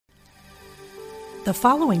The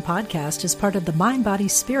following podcast is part of the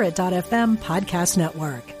MindBodySpirit.fm podcast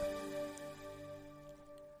network.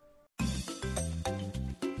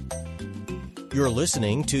 You're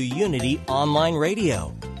listening to Unity Online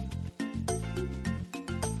Radio,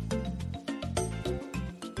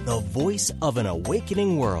 the voice of an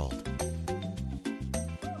awakening world.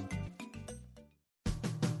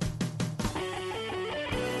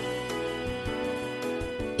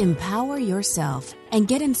 Empower yourself and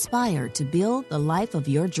get inspired to build the life of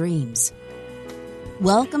your dreams.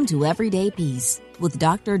 Welcome to Everyday Peace with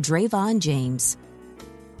Dr. Drayvon James.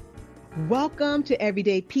 Welcome to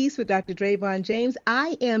Everyday Peace with Dr. Drayvon James.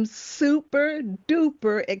 I am super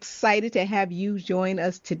duper excited to have you join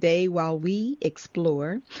us today while we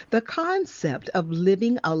explore the concept of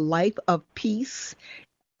living a life of peace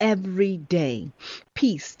every day.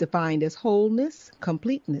 Peace defined as wholeness,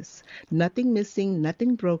 completeness, nothing missing,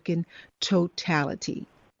 nothing broken, totality.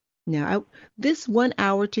 Now, this 1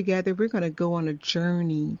 hour together, we're going to go on a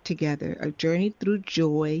journey together, a journey through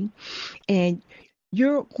joy, and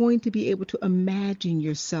you're going to be able to imagine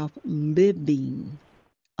yourself living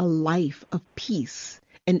a life of peace,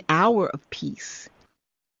 an hour of peace,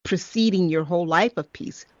 preceding your whole life of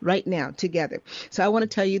peace right now together. So I want to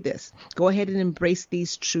tell you this. Go ahead and embrace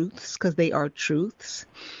these truths because they are truths.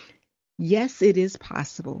 Yes, it is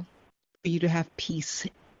possible for you to have peace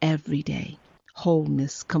every day,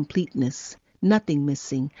 wholeness, completeness, nothing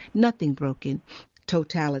missing, nothing broken,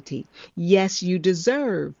 totality. Yes, you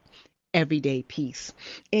deserve everyday peace.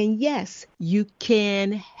 And yes, you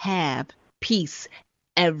can have peace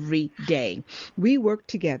every day. We work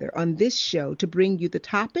together on this show to bring you the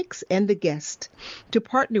topics and the guests to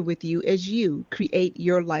partner with you as you create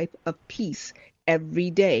your life of peace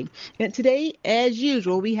every day. And today, as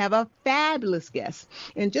usual, we have a fabulous guest.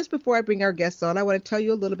 And just before I bring our guests on, I want to tell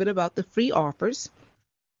you a little bit about the free offers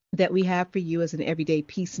that we have for you as an everyday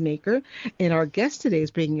peacemaker. And our guest today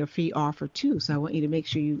is bringing a free offer too. So I want you to make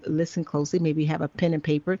sure you listen closely. Maybe have a pen and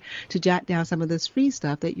paper to jot down some of this free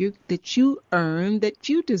stuff that you earn, that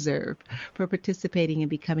you deserve for participating and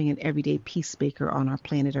becoming an everyday peacemaker on our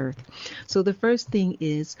planet Earth. So the first thing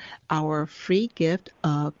is our free gift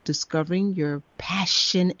of discovering your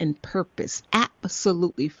passion and purpose.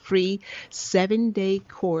 Absolutely free 7-day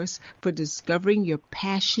course for discovering your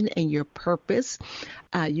passion and your purpose.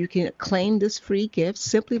 You can claim this free gift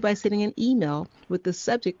simply by sending an email with the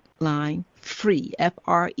subject line free,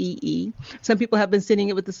 F-R-E-E. Some people have been sending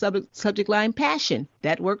it with the subject line passion.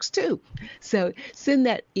 That works too. So send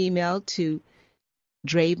that email to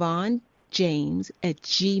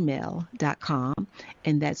DrayvonJames@gmail.com,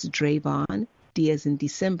 and that's Drayvon, D as in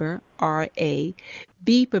December, R-A,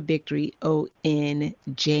 B for victory, O-N,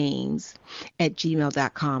 James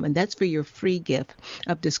 @gmail.com. And that's for your free gift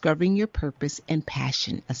of discovering your purpose and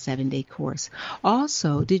passion, a 7-day course.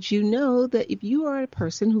 Also, did you know that if you are a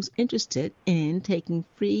person who's interested in taking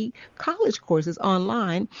free college courses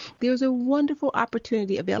online, there's a wonderful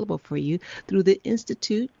opportunity available for you through the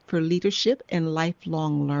Institute for Leadership and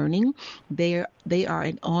Lifelong Learning. They are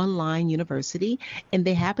an online university, and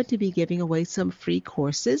they happen to be giving away some free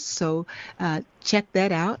courses. So check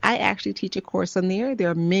that out. I actually teach a course on there. There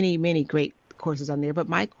are many, many great courses on there, but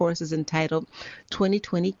my course is entitled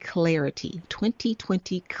 2020 Clarity.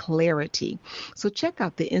 2020 Clarity. So check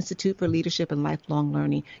out the Institute for Leadership and Lifelong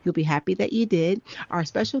Learning. You'll be happy that you did. Our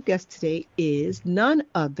special guest today is none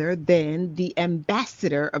other than the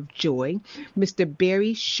ambassador of joy, Mr.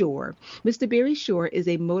 Barry Shore. Mr. Barry Shore is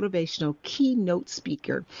a motivational keynote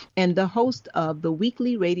speaker and the host of the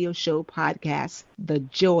weekly radio show podcast, The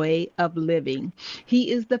Joy of Living.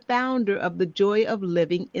 He is the founder of the Joy of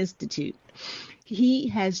Living Institute. He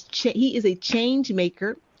is a change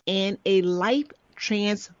maker and a life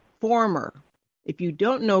transformer. If you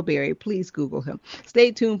don't know Barry, please Google him.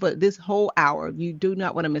 Stay tuned for this whole hour. You do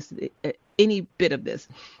not want to miss any bit of this.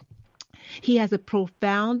 He has a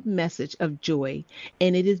profound message of joy,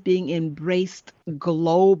 and it is being embraced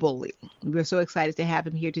globally. We're so excited to have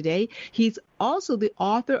him here today. He's also the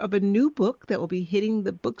author of a new book that will be hitting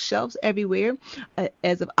the bookshelves everywhere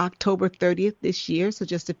as of October 30th this year, so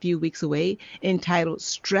just a few weeks away, entitled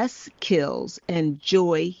Stress Kills and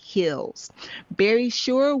Joy Heals. Barry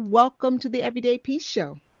Shore, welcome to the Everyday Peace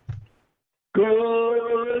Show.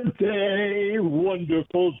 Good day,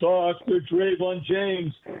 wonderful Dr. Drayvon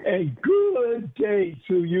James, and good day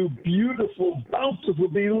to you beautiful, bountiful,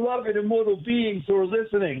 beloved, immortal beings who are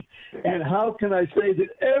listening. And how can I say that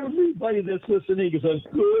everybody that's listening is a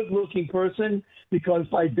good-looking person? Because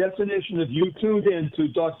by definition, if you tuned in to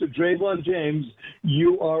Dr. Drayvon James,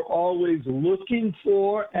 you are always looking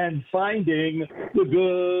for and finding the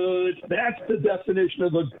good. That's the definition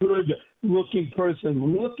of a good-looking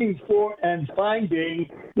person, looking for and finding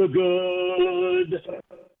the good.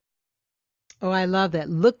 Oh, I love that.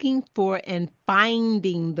 Looking for and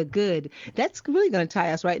finding the good. That's really going to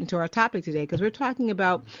tie us right into our topic today, because we're talking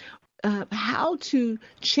about how to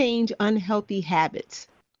change unhealthy habits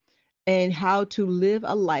and how to live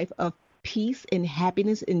a life of peace and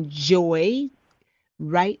happiness and joy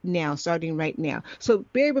right now, starting right now. So,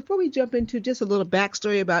 Barry, before we jump into just a little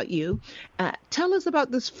backstory about you, tell us about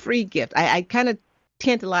this free gift. I kind of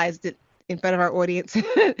tantalized it in front of our audience.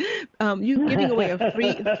 You giving away a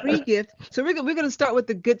free gift. So we're going to start with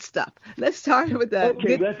the good stuff. Let's start with the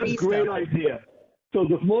okay, good that's free a great stuff. idea. So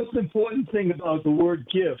the most important thing about the word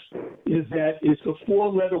gift is that it's a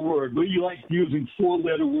four-letter word. We like using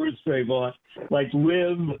four-letter words, Trayvon, like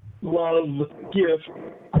live, love, gift,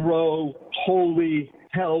 grow, holy,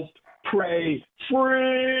 help, pray,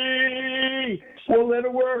 free. Four-letter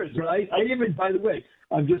words, right? I even, by the way,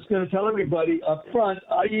 I'm just going to tell everybody up front,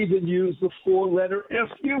 I even use the four-letter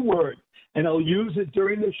FU word. And I'll use it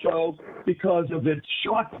during the show because of its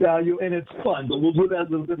shock value and it's fun, but we'll do that a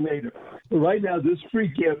little bit later. But right now, this free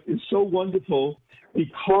gift is so wonderful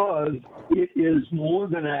because it is more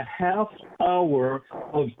than a half hour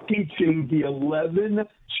of teaching the 11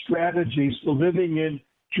 strategies for living in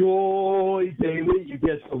joy daily. You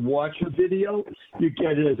get to watch a video, you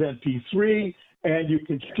get it as MP3, and you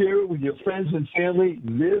can share it with your friends and family.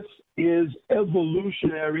 This is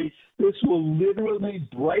evolutionary. This will literally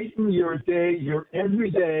brighten your day, your every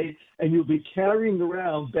day, and you'll be carrying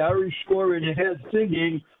around Barry Shore in your head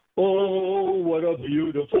singing, "Oh, what a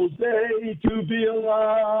beautiful day to be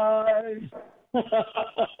alive."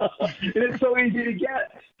 And it's so easy to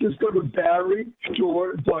get. Just go to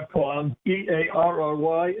barryshore.com,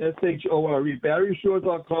 BARRYSHORE,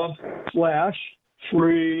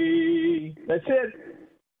 barryshore.com/free. That's it.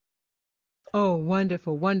 Oh,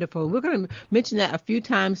 wonderful, wonderful. We're going to mention that a few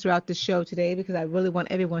times throughout the show today because I really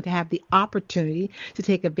want everyone to have the opportunity to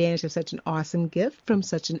take advantage of such an awesome gift from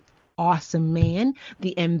such an awesome man,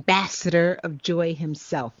 the ambassador of joy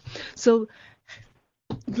himself. So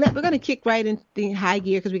we're going to kick right into high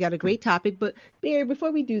gear because we got a great topic. But Barry,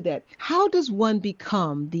 before we do that, how does one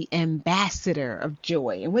become the ambassador of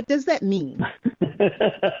joy? And what does that mean?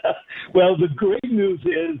 Well, the great news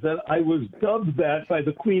is that I was dubbed that by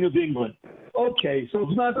the Queen of England. Okay, so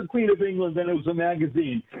it's not the Queen of England, then it was a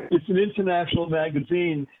magazine. It's an international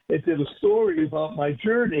magazine. It did a story about my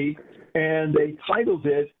journey, and they titled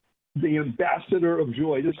it The Ambassador of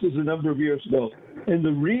Joy. This was a number of years ago. And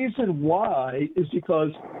the reason why is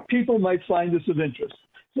because people might find this of interest.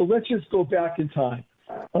 So let's just go back in time.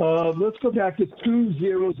 Let's go back to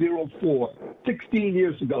 2004, 16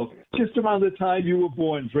 years ago, just around the time you were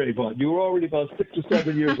born, Drayvon. You were already about 6 or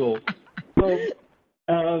 7 years old. So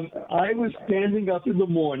I was standing up in the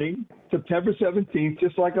morning, September 17th,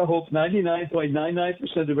 just like I hope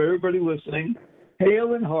 99.99% of everybody listening,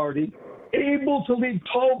 hale and hearty, able to leap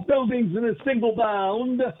tall buildings in a single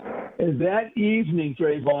bound. And that evening,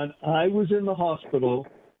 Drayvon, I was in the hospital,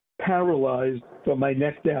 paralyzed from my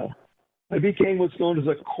neck down. I became what's known as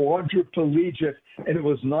a quadriplegic, and it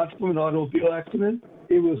was not from an automobile accident.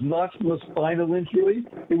 It was not from a spinal injury.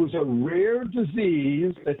 It was a rare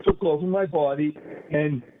disease that took over my body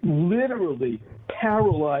and literally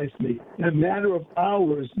paralyzed me. In a matter of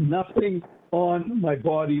hours, nothing on my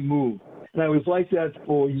body moved. And I was like that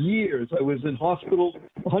for years. I was in hospital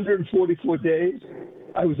 144 days.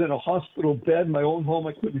 I was in a hospital bed, my own home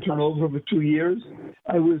I couldn't turn over for 2 years.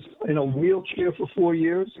 I was in a wheelchair for 4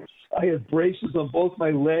 years. I had braces on both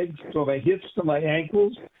my legs, from my hips to my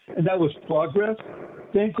ankles, and that was progress.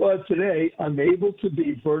 Thank God today I'm able to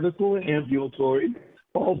be vertical and ambulatory,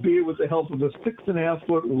 albeit with the help of a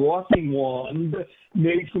 6.5-foot walking wand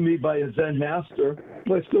made for me by a Zen master,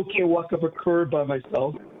 but I still can't walk up a curb by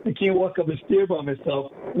myself. I can't walk up a stair by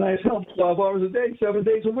myself, and I have help 12 hours a day, 7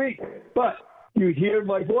 days a week. But you hear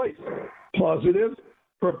my voice, positive,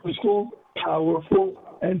 purposeful, powerful,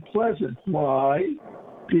 and pleasant. Why?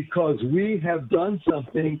 Because we have done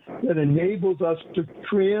something that enables us to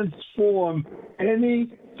transform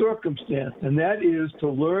any circumstance, and that is to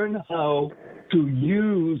learn how to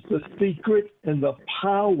use the secret and the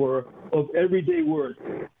power of everyday words.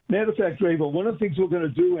 Matter of fact, Dravo, one of the things we're going to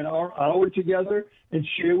do in our hour together and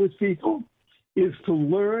share with people is to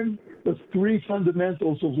learn the three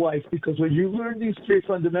fundamentals of life, because when you learn these three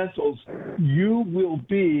fundamentals, you will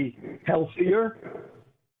be healthier,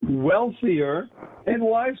 wealthier, and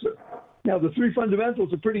wiser. Now, the three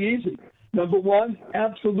fundamentals are pretty easy. Number one,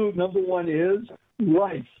 absolute number one is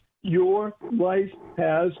life. Your life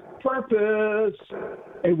has purpose.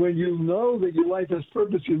 And when you know that your life has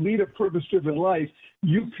purpose, you lead a purpose-driven life,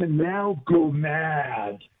 you can now go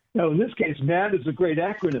mad. Now, in this case, MAD is a great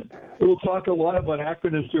acronym. We'll talk a lot about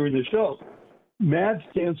acronyms during the show. MAD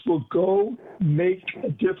stands for Go Make a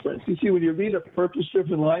Difference. You see, when you lead a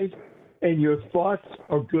purpose-driven life and your thoughts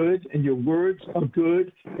are good and your words are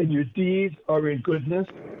good and your deeds are in goodness,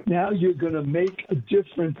 now you're going to make a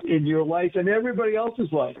difference in your life and everybody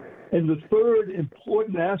else's life. And the third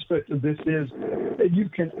important aspect of this is that you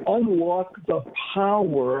can unlock the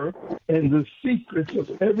power and the secrets of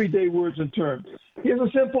everyday words and terms. Here's a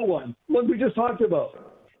simple one. Look, we just talked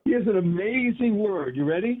about. Here's an amazing word. You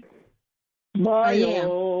ready?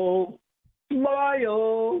 Smile.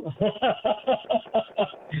 Smile.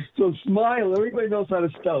 So smile, everybody knows how to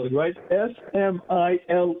spell it, right?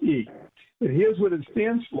 S-M-I-L-E. But here's what it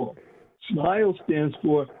stands for. Smile stands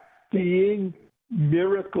for seeing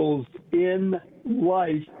miracles in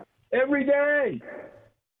life every day.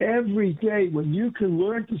 Every day, when you can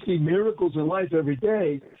learn to see miracles in life every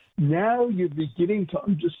day, now you're beginning to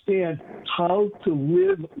understand how to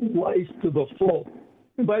live life to the full.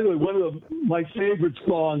 And by the way, one of my favorite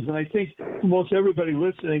songs, and I think for most everybody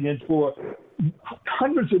listening and for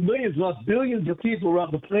hundreds of millions, not billions of people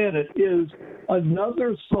around the planet, is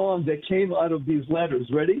another song that came out of these letters.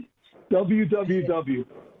 Ready? WWW.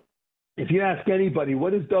 If you ask anybody,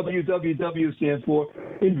 what does WWW stand for?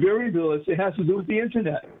 Invariably, it has to do with the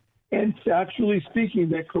internet. And actually speaking,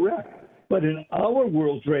 they're correct. But in our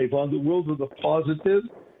world, Drayvon, the world of the positive,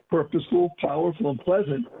 purposeful, powerful, and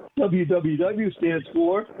pleasant, WWW stands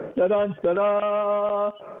for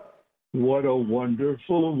ta-da, what a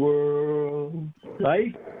wonderful world,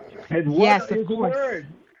 right? And what yes, is the word?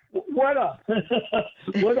 What a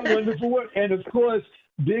wonderful word. And of course,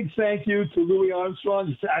 big thank you to Louis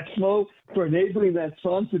Armstrong, Satchmo, for enabling that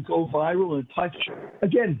song to go viral and touch,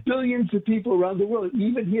 again, billions of people around the world.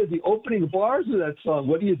 Even here, the opening bars of that song,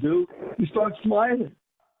 what do? You start smiling.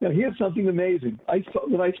 Now, here's something amazing.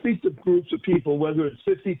 When I speak to groups of people, whether it's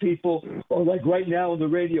 50 people or like right now on the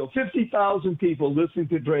radio, 50,000 people listening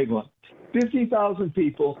to Drayvon, 50,000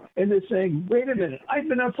 people, and they're saying, wait a minute, I've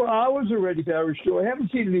been up for hours already, Barry Shore. I haven't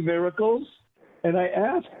seen any miracles. And I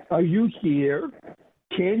ask, are you here?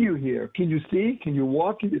 Can you hear? Can you see? Can you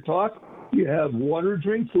walk? Can you talk? You have water,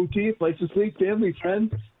 drink, food to eat, place to sleep, family,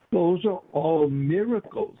 friends. Those are all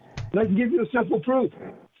miracles. And I can give you a simple proof.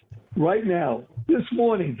 Right now, this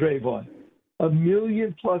morning, Drayvon, 1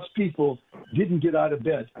 million plus people didn't get out of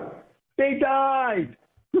bed. They died.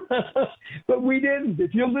 But we didn't.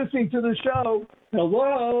 If you're listening to the show,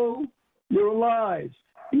 hello, you're alive.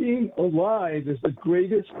 Being alive is the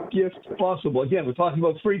greatest gift possible. Again, we're talking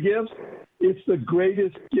about free gifts. It's the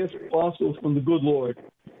greatest gift possible from the good Lord.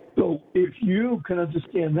 So if you can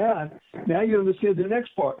understand that, now you understand the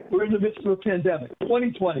next part. We're in the midst of a pandemic,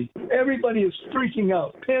 2020. Everybody is freaking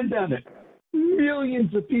out. Pandemic.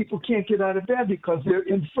 Millions of people can't get out of bed because they're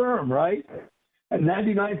infirm, right? And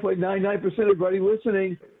 99.99% of everybody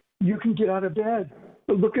listening, you can get out of bed.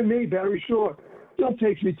 But look at me, Barry Shore. It still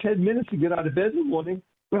takes me 10 minutes to get out of bed in the morning,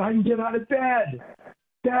 but I can get out of bed.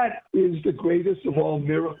 That is the greatest of all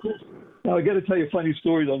miracles. Now, I got to tell you a funny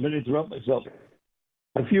story, though. I'm going to interrupt myself.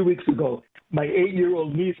 A few weeks ago, my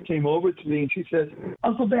 8-year-old niece came over to me and she said,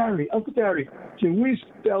 Uncle Barry, can we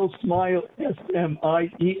spell smile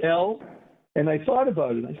S-M-I-E-L? And I thought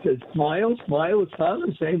about it. I said, smile, it sounds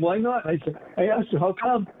the same. Why not? I asked her, how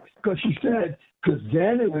come? Because she said, because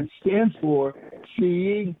then it would stand for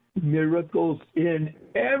seeing miracles in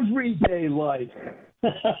everyday life.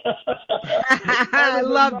 I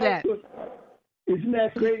love that. Isn't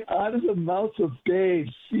that great? Out of the mouths of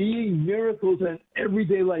babes, seeing miracles in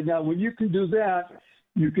everyday life. Now, when you can do that,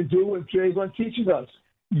 you can do what Drayvon teaches us.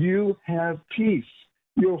 You have peace.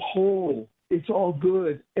 You're whole. It's all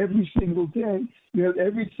good every single day. You have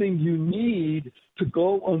everything you need to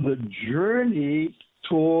go on the journey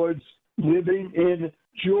towards living in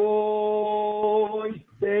joy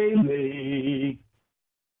daily.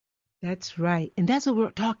 That's right. And that's what we're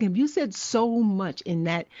talking about. You said so much in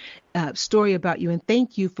that story about you, and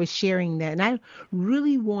thank you for sharing that. And I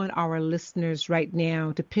really want our listeners right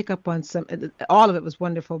now to pick up on all of it was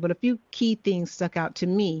wonderful, but a few key things stuck out to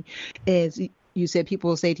me is you said people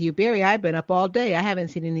will say to you, Barry, I've been up all day. I haven't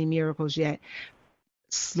seen any miracles yet.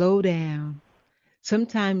 Slow down.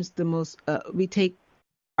 Sometimes we take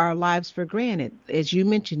our lives for granted. As you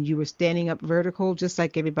mentioned, you were standing up vertical just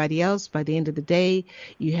like everybody else. By the end of the day,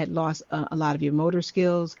 you had lost a lot of your motor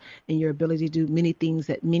skills and your ability to do many things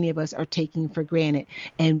that many of us are taking for granted,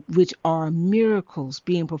 and which are miracles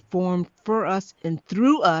being performed for us and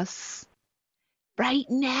through us right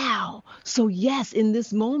now. So yes, in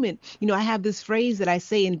this moment, I have this phrase that I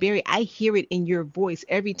say, and Barry, I hear it in your voice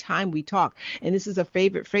every time we talk. And this is a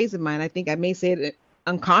favorite phrase of mine. I think I may say it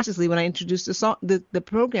unconsciously when I introduce the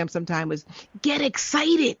program sometime, was get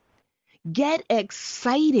excited. Get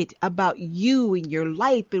excited about you and your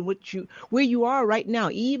life and where you are right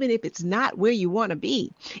now, even if it's not where you want to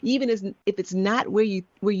be, even if it's not where you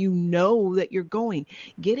know that you're going.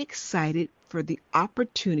 Get excited for the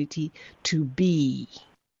opportunity to be.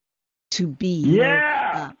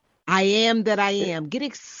 Yeah. I am that I am. Get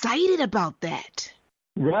excited about that.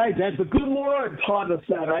 Right. That's the good Lord taught us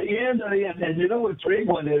that. I am. And you know what great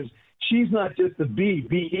one is? She's not just a bee,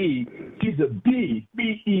 B-E. She's a bee,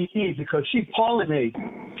 B-E-E, because she pollinates.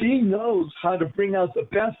 She knows how to bring out the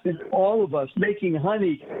best in all of us, making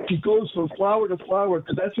honey. She goes from flower to flower,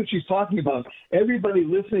 because that's what she's talking about. Everybody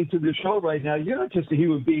listening to the show right now, you're not just a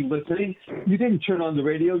human being listening. You didn't turn on the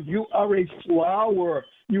radio. You are a flower.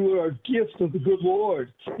 You are a gift of the good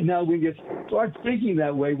Lord. And now when you start thinking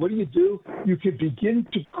that way, what do? You can begin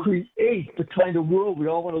to create the kind of world we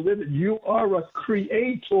all want to live in. You are a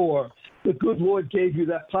creator. The good Lord gave you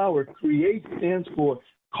that power. Create stands for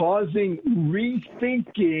causing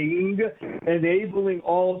rethinking, enabling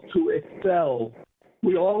all to excel.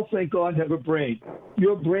 We all, thank God, have a brain.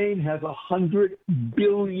 Your brain has 100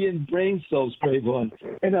 billion brain cells, Trayvon,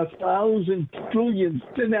 and 1,000 trillion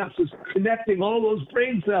synapses connecting all those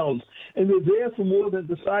brain cells. And they're there for more than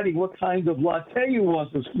deciding what kind of latte you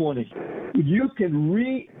want this morning. You can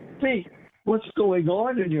rethink what's going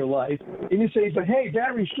on in your life, and you say, but hey,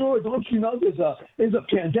 Barry, sure, don't you know there's a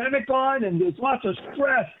pandemic on, and there's lots of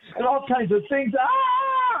stress and all kinds of things.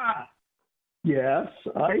 Yes,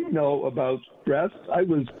 I know about stress. I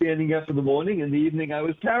was standing up in the morning. In the evening, I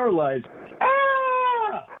was paralyzed.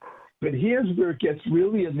 But here's where it gets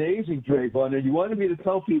really amazing, Trayvon, and you wanted me to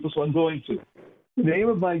tell people, so I'm going to. The name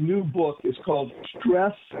of my new book is called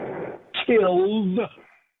Stress Kills,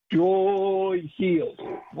 Joy Heals.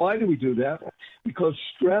 Why do we do that? Because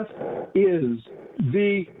stress is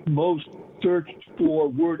the most searched for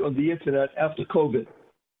word on the internet after COVID.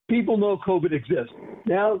 People know COVID exists.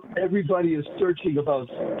 Now everybody is searching about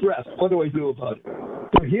stress. What do I do about it?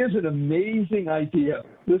 So here's an amazing idea.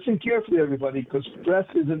 Listen carefully, everybody, because stress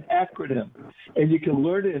is an acronym, and you can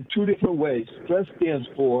learn it in two different ways. Stress stands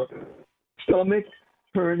for stomach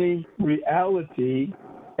turning reality,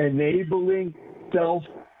 enabling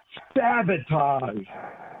self-sabotage.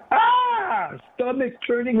 Stomach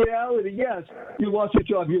turning reality. Yes, you lost your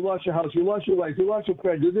job, you lost your house, you lost your life, you lost your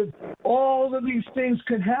friend. All of these things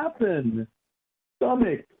can happen.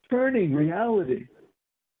 Stomach turning reality.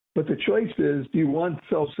 But the choice is, do you want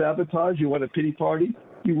self-sabotage? You want a pity party?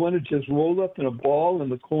 You want to just roll up in a ball in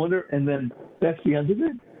the corner and then that's the end of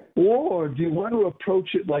it? Or do you want to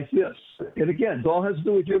approach it like this? And again, it all has to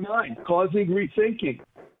do with your mind, causing rethinking.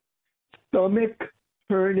 Stomach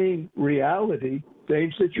turning reality,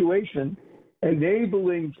 same situation,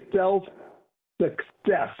 enabling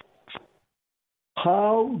self-success.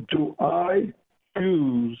 How do I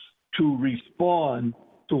choose to respond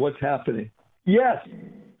to what's happening? Yes,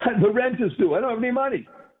 the rent is due. I don't have any money.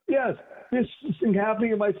 Yes, this thing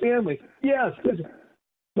happening in my family. Yes,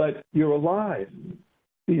 but you're alive.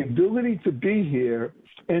 The ability to be here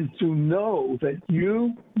and to know that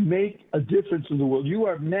you make a difference in the world. You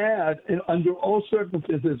are mad, and under all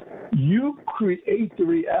circumstances, you create the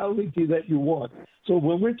reality that you want. So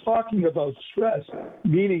when we're talking about stress,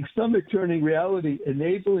 meaning stomach-turning reality,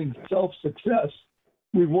 enabling self-success,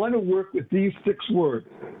 we want to work with these 6 words.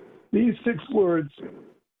 These 6 words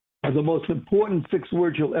are the most important 6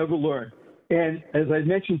 words you'll ever learn. And as I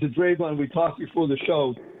mentioned to Trayvon, we talked before the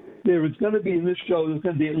show, there is going to be in this show, there's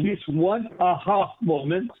going to be at least one aha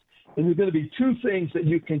moment, and there's going to be 2 things that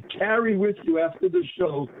you can carry with you after the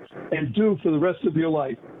show and do for the rest of your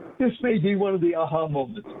life. This may be one of the aha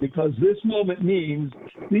moments, because this moment means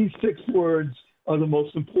these 6 words are the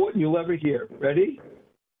most important you'll ever hear. Ready?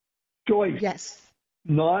 Choice. Yes.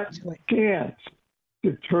 Not chance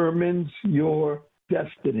determines your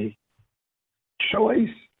destiny.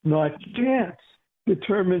 Choice, not chance,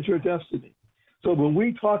 determines your destiny. So when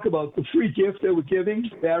we talk about the free gift that we're giving,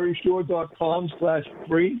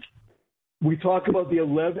 barryshore.com/free, we talk about the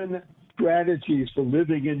 11 strategies for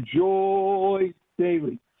living in joy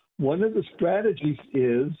daily. One of the strategies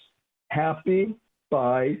is happy,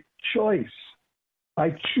 by choice.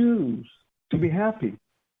 I choose to be happy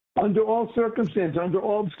under all circumstances, under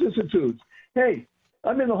all vicissitudes. Hey,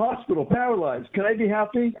 I'm in the hospital, paralyzed. Can I be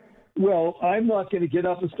happy? Well, I'm not going to get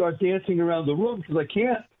up and start dancing around the room because I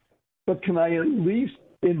can't. But can I at least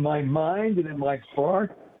in my mind and in my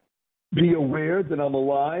heart be aware that I'm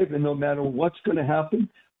alive, and no matter what's going to happen,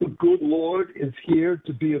 the good Lord is here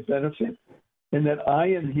to be of benefit, and that I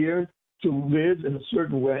am here to live in a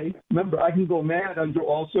certain way. Remember, I can go mad under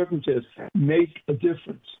all circumstances, make a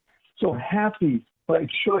difference. So happy by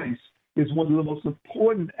choice is one of the most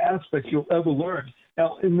important aspects you'll ever learn.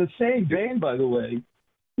 Now, in the same vein, by the way,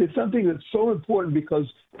 it's something that's so important because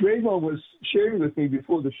Drayvon was sharing with me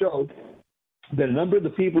before the show that a number of the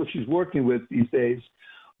people she's working with these days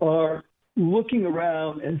are looking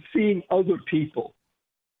around and seeing other people.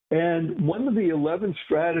 And one of the 11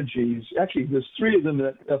 strategies, actually there's 3 of them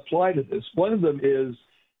that apply to this. One of them is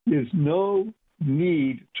there's no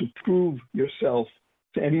need to prove yourself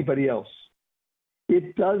to anybody else.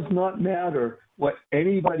 It does not matter what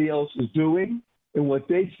anybody else is doing and what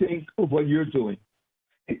they think of what you're doing.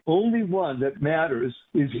 The only one that matters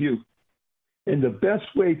is you. And the best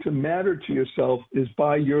way to matter to yourself is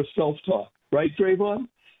by your self-talk. Right, Drayvon?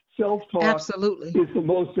 Self-talk Absolutely. is the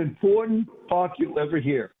most important talk you'll ever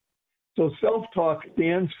hear. So self-talk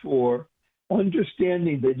stands for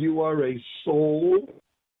understanding that you are a soul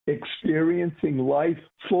experiencing life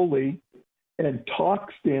fully, and talk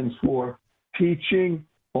stands for teaching,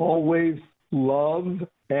 always, love,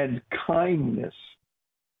 and kindness.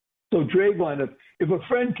 So Drayvon, if a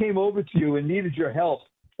friend came over to you and needed your help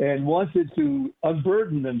and wanted to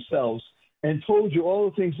unburden themselves and told you all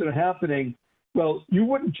the things that are happening, well, you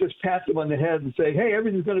wouldn't just pat them on the head and say, hey,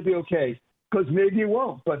 everything's going to be okay, because maybe you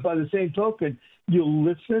won't. But by the same token, you'll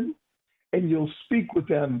listen and you'll speak with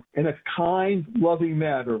them in a kind, loving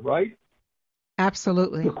manner, right?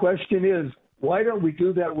 Absolutely. The question is, why don't we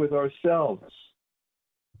do that with ourselves?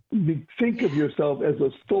 Think of yourself as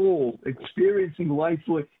a soul experiencing life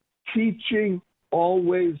with teaching,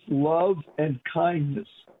 always, love, and kindness.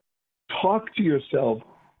 Talk to yourself,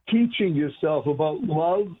 teaching yourself about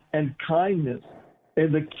love and kindness.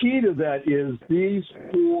 And the key to that is these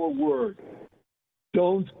 4 words.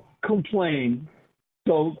 Don't complain.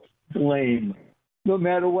 Don't blame. No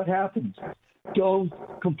matter what happens, don't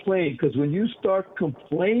complain. Because when you start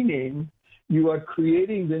complaining, you are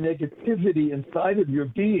creating the negativity inside of your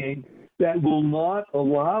being that will not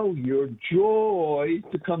allow your joy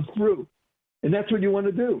to come through. And that's what you want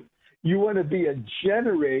to do. You want to be a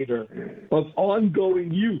generator of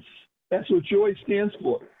ongoing youth. That's what joy stands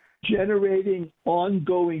for, generating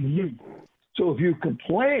ongoing youth. So if you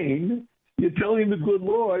complain, you're telling the good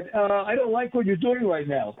Lord, I don't like what you're doing right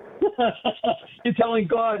now. You're telling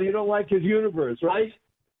God you don't like his universe, right?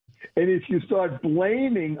 And if you start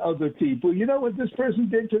blaming other people, you know what this person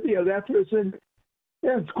did to me or that person,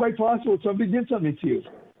 yeah, it's quite possible somebody did something to you.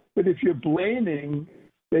 But if you're blaming,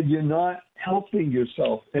 then you're not helping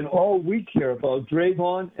yourself. And all we care about,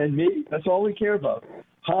 Drayvon and me, that's all we care about.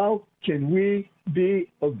 How can we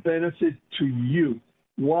be of benefit to you?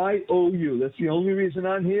 Y-O-U. That's the only reason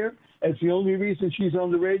I'm here. That's the only reason she's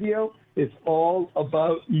on the radio. It's all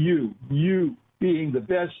about you. You being the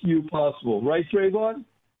best you possible. Right, Drayvon?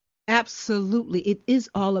 Absolutely. It is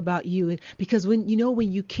all about you, because when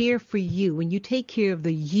you care for you, when you take care of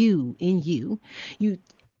the you in you,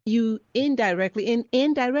 you indirectly and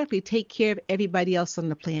indirectly take care of everybody else on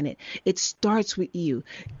the planet. It starts with you,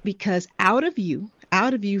 because out of you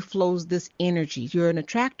flows this energy. You're an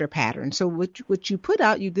attractor pattern. So what you put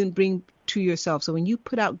out, you then bring to yourself. So when you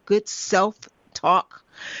put out good self-talk,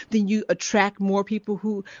 then you attract more people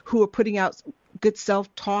who are putting out good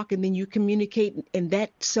self-talk, and then you communicate, and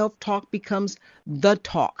that self-talk becomes the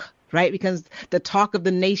talk, right? Because the talk of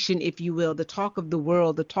the nation, if you will, the talk of the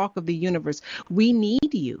world, the talk of the universe. We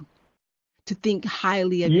need you to think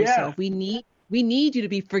highly of yourself. We need you to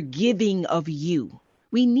be forgiving of you.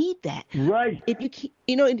 We need that. Right. If you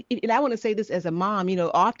and I want to say this as a mom,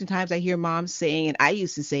 oftentimes I hear moms saying, and I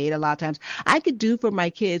used to say it a lot of times, I could do for my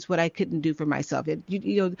kids what I couldn't do for myself.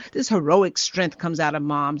 This heroic strength comes out of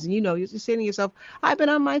moms. And, you're just saying to yourself, I've been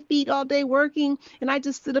on my feet all day working, and I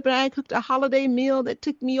just stood up and I cooked a holiday meal that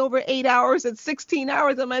took me over 8 hours and 16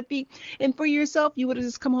 hours on my feet. And for yourself, you would have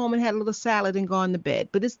just come home and had a little salad and gone to bed.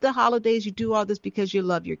 But it's the holidays. You do all this because you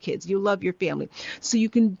love your kids. You love your family. So you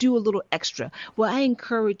can do a little extra. Well, I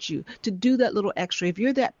encourage you to do that little extra. If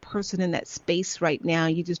you're that person in that space right now,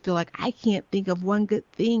 you just feel like, I can't think of one good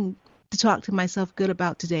thing to talk to myself good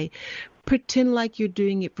about today. Pretend like you're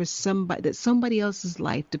doing it for somebody, that somebody else's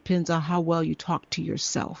life depends on how well you talk to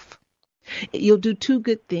yourself. You'll do 2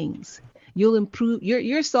 good things. You'll improve.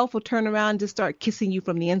 Yourself will turn around and just start kissing you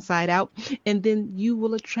from the inside out, and then you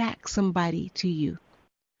will attract somebody to you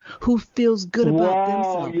who feels good about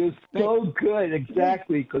themselves. Wow, you're so good.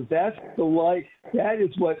 Exactly, because that's the life. That is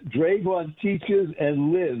what Drayvon teaches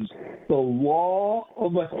and lives. The law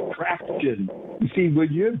of attraction. You see,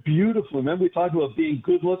 when you're beautiful, remember we talked about being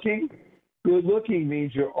good looking? Good looking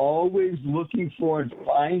means you're always looking for and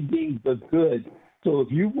finding the good. So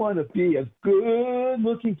if you want to be a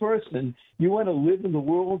good-looking person, you want to live in the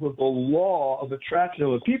world of the law of attraction.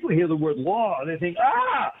 When people hear the word law, they think,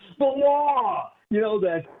 the law! You know,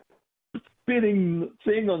 that spinning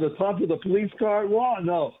thing on the top of the police car? Law?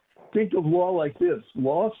 No. Think of law like this.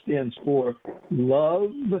 Law stands for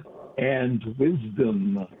love and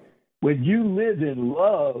wisdom. When you live in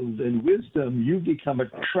love and wisdom, you become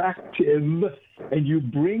attractive and you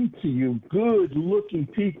bring to you good-looking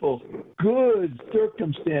people, good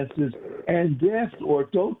circumstances, and therefore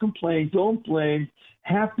don't complain, don't blame,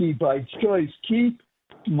 happy by choice. Keep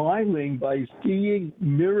smiling by seeing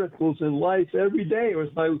miracles in life every day, or as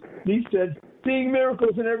my niece said, seeing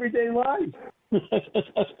miracles in everyday life.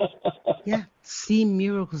 Yeah, see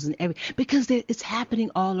miracles in because it's happening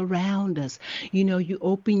all around us. You know, you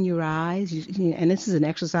open your eyes, and this is an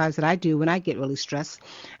exercise that I do when I get really stressed.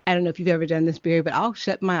 I don't know if you've ever done this, Barry, but I'll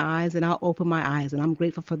shut my eyes and I'll open my eyes, and I'm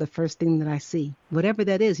grateful for the first thing that I see, whatever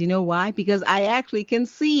that is. You know why? Because I actually can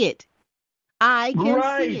see it. I can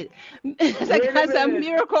see it. That's a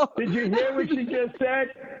miracle. Did you hear what she just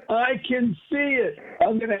said? I can see it.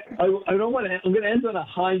 I'm gonna end on a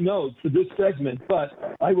high note for this segment,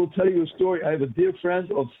 but I will tell you a story. I have a dear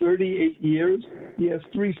friend of 38 years. He has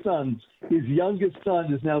 3 sons. His youngest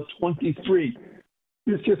son is now 23.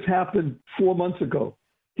 This just happened 4 months ago.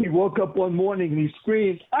 He woke up one morning and he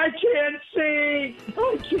screamed, "I can't see!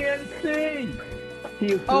 I can't see!"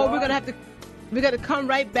 We're going to come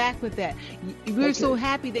right back with that. We're so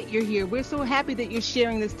happy that you're here. We're so happy that you're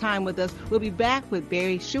sharing this time with us. We'll be back with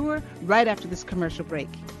Barry Shore right after this commercial break.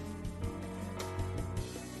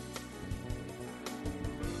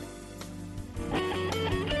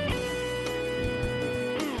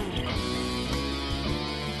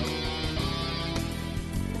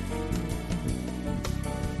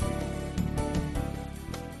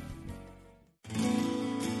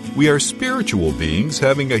 We are spiritual beings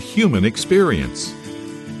having a human experience.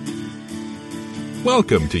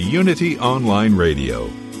 Welcome to Unity Online Radio,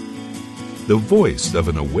 the voice of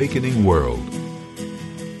an awakening world.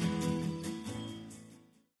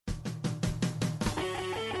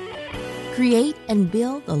 Create and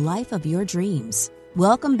build the life of your dreams.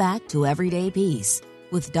 Welcome back to Everyday Peace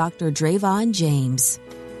with Dr. Drayvon James.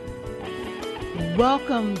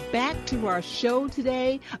 Welcome back to our show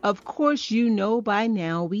today. Of course, you know by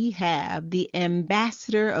now we have the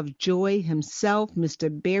ambassador of joy himself, Mr.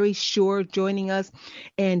 Barry Shore, joining us.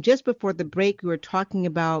 And just before the break, we were talking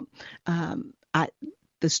about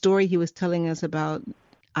the story he was telling us about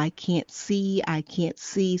I can't see.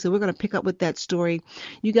 So we're going to pick up with that story.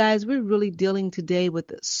 You guys, we're really dealing today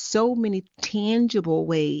with so many tangible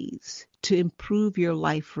ways to improve your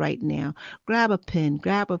life right now. Grab a pen,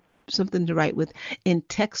 something to write with, and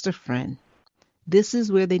text a friend. This is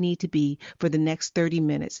where they need to be for the next 30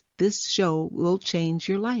 minutes. This show will change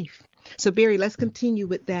your life. So, Barry, let's continue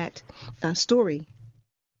with that story.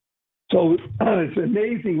 So it's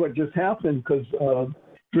amazing what just happened because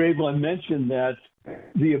Drayvon mentioned that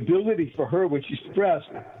the ability for her when she's stressed,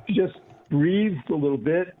 she just breathes a little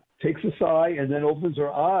bit, takes a sigh, and then opens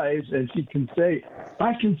her eyes, and she can say,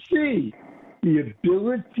 I can see. The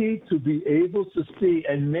ability to be able to see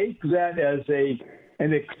and make that as an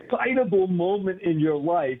excitable moment in your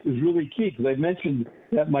life is really key. Because I mentioned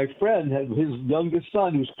that my friend had his youngest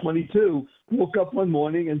son, who's 22, woke up one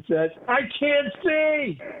morning and said, I can't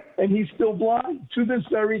see! And he's still blind to this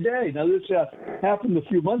very day. Now, this happened a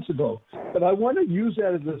few months ago. But I want to use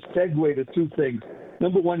that as a segue to 2 things.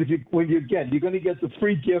 Number one, you're going to get the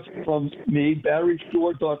free gift from me,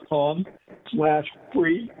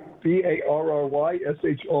 barryshore.com/free,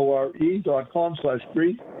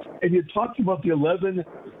 BARRYSHORE.com/free. And you talked about the 11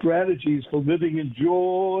 strategies for living in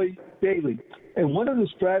joy daily. And one of the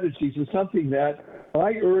strategies is something that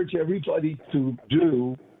I urge everybody to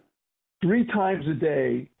do 3 times a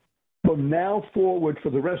day from now forward for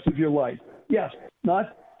the rest of your life. Yes,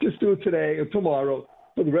 not just do it today or tomorrow,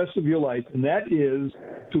 for the rest of your life. And that is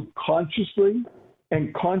to consciously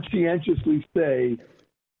and conscientiously say,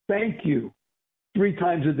 thank you 3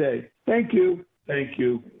 times a day. Thank you, thank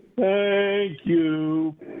you, thank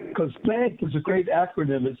you. Because THANK is a great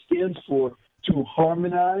acronym. It stands for to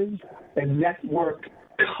harmonize and network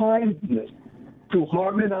kindness. to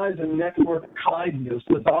harmonize and network kindness.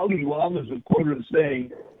 The Dalai Lama is quoted as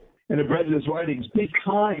saying, in a bread in his writings, be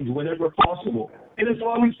kind whenever possible. And it's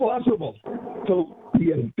always possible. So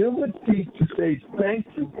the ability to say thank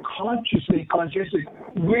you consciously,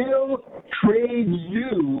 will train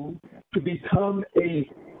you to become a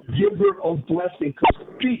giver of blessing. Because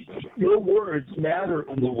speech, your words matter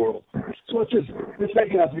in the world. So let's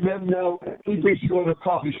take it out. Remember now, we used to go to a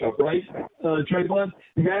coffee shop, right? Trayvon,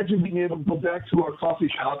 imagine being able to go back to our coffee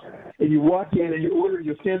shop and you walk in and you order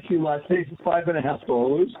your fancy latte for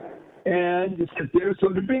 $5.50. And you sit there,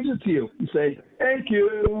 somebody brings it to you. You say, thank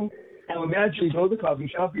you. Now imagine you go to the coffee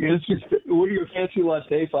shop, you just order your fancy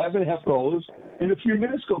latte, $5.50, and a few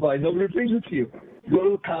minutes go by, nobody brings it to you. You go to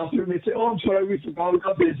the counter and they say, oh, I'm sorry, we forgot, we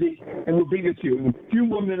got busy, and we'll bring it to you. And a few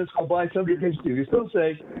more minutes go by, somebody brings it to you. You still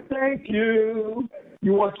say, thank you.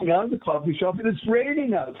 You're walking out of the coffee shop and it's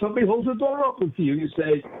raining out. Somebody holds the door open to you. You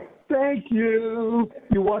say, thank you.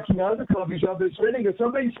 You're walking out of the coffee shop and it's raining and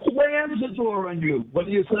somebody slams the door on you. What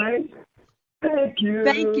do you say? Thank you.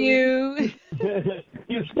 Thank you.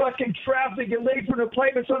 You're stuck in traffic, you're late for an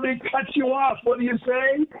appointment, somebody cuts you off. What do you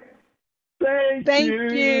say? Thank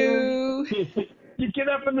you. You get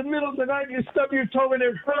up in the middle of the night, you stub your toe and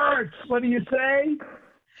it hurts. What do you say?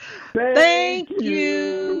 Thank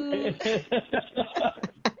you.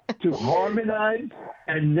 To harmonize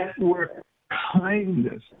and network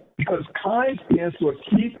kindness. Because kind stands for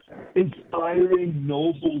keep inspiring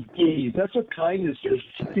noble deeds. That's what kindness is.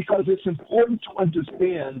 Because it's important to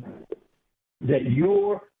understand that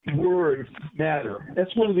your words matter.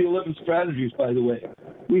 That's one of the 11 strategies, by the way.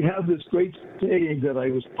 We have this great saying that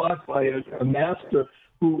I was taught by a master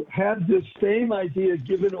who had this same idea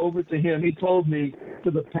given over to him. He told me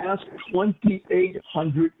for the past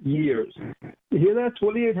 2,800 years. You hear that?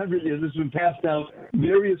 2,800 years. This has been passed down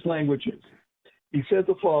various languages. He said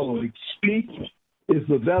the following: speech is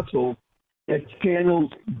the vessel that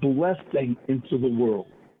channels blessing into the world.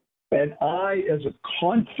 And I, as a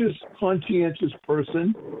conscious, conscientious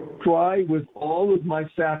person, try with all of my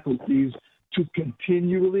faculties to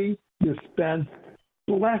continually dispense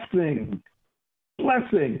blessing.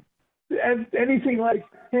 Blessing. And anything like,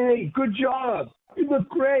 hey, good job. You look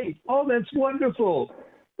great. Oh, that's wonderful.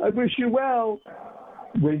 I wish you well.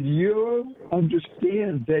 When you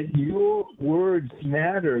understand that your words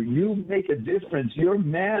matter, you make a difference, you're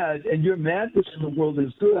mad, and your madness in the world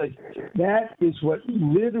is good, that is what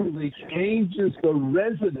literally changes the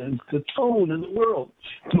resonance, the tone in the world.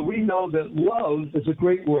 So we know that love is a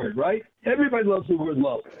great word, right? Everybody loves the word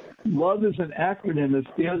love. Love is an acronym that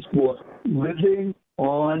stands for living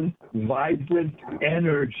on vibrant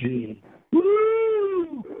energy.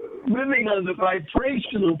 Woo! Living on the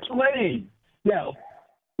vibrational plane. Now,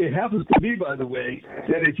 it happens to be, by the way,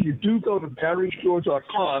 that if you do go to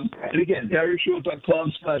barryshore.com, and again,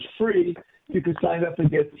 barryshore.com/free, you can sign up and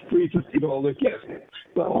get the free $50 gift.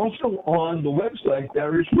 But also on the website,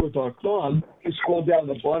 barryshore.com, you scroll down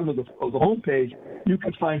the bottom of the homepage, you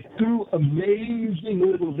can find 2 amazing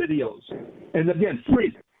little videos. And again,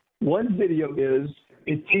 free. One video is,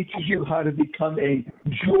 it teaches you how to become a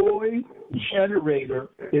joy generator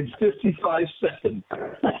in 55 seconds.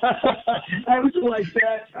 I was like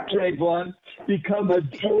that, Trayvon. Become a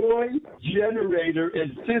joy generator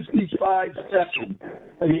in 55 seconds.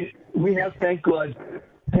 I mean, we have, thank God,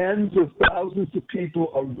 tens of thousands of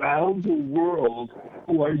people around the world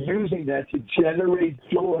who are using that to generate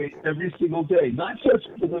joy every single day. Not just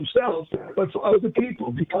for themselves, but for other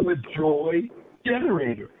people. Become a joy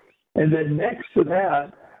generator. And then next to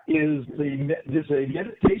that is there's a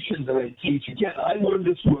meditation that I teach. Again, I learned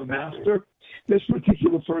this from a master. This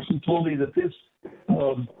particular person told me that this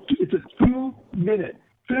it's a 2-minute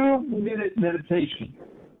meditation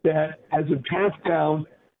that has been passed down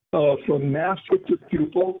from master to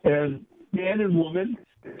pupil and man and woman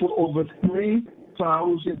for over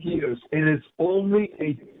 3,000 years. And it's only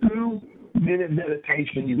a 2-minute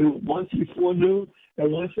meditation. You do it once before noon and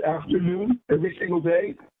once after noon every single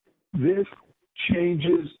day. This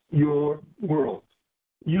changes your world.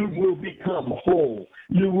 You will become whole.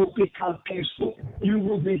 You will become peaceful. You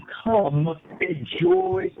will become a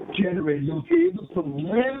joy generator. You'll be able to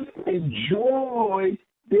live in joy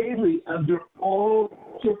daily under all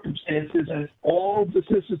circumstances and all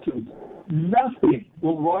vicissitudes. Nothing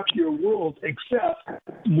will rock your world except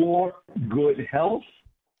more good health,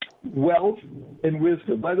 wealth, and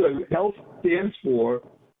wisdom. By the way, health stands for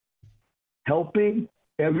helping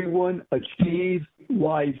everyone achieve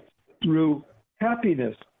life through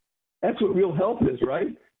happiness. That's what real health is,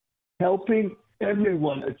 right? Helping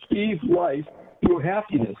everyone achieve life through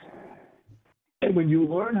happiness. And when you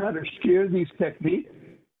learn how to share these techniques,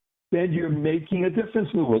 then you're making a difference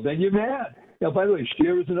in the world. Then you're mad. Now, by the way,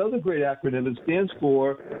 SHARE is another great acronym. It stands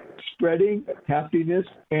for Spreading Happiness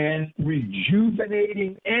and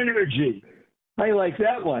Rejuvenating Energy. I like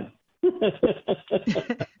that one.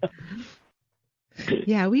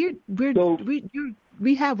 Yeah, we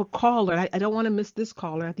have a caller. I don't want to miss this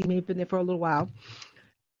caller. I think he may have been there for a little while.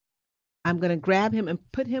 I'm going to grab him and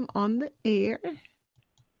put him on the air.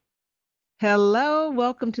 Hello,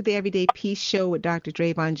 welcome to the Everyday Peace Show with Dr.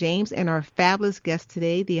 Drayvon James and our fabulous guest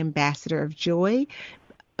today, the Ambassador of Joy,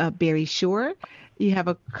 Barry Shore. You have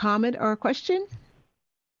a comment or a question?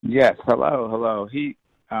 Yes, hello.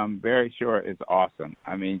 Barry Shore is awesome.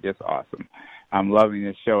 I mean, just awesome. I'm loving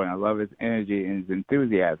this show, and I love his energy and his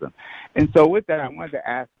enthusiasm. And so with that, I wanted to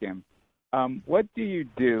ask him, what do you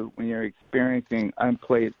do when you're experiencing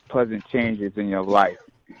unpleasant changes in your life?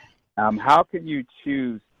 How can you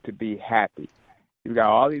choose to be happy? You've got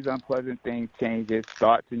all these unpleasant things, changes,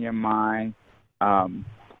 thoughts in your mind,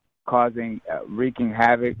 wreaking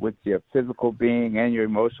havoc with your physical being and your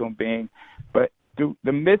emotional being. But through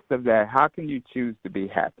the midst of that, how can you choose to be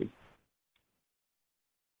happy?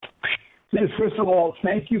 First of all,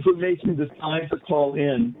 thank you for making the time to call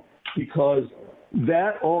in, because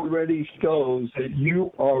that already shows that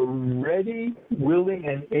you are ready, willing,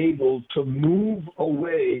 and able to move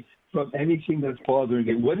away from anything that's bothering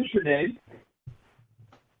you. What is your name?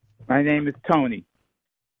 My name is Tony.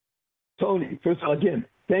 Tony, first of all, again,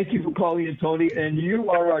 thank you for calling in, Tony. And you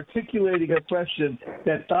are articulating a question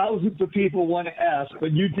that thousands of people want to ask,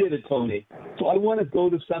 but you did it, Tony. So I want to go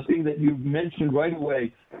to something that you mentioned right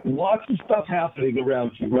away. Lots of stuff happening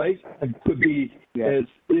around you, right? It could be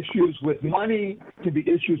issues with money, could be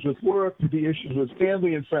issues with work, could be issues with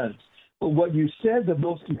family and friends. But what you said, the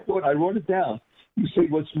most important, I wrote it down. You say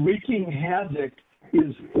what's wreaking havoc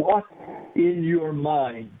is thought in your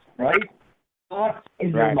mind, right? Thought in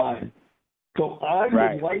your mind. So I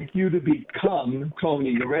would like you to become, Tony,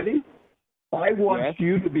 you ready? I want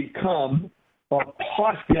you to become a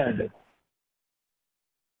pothead.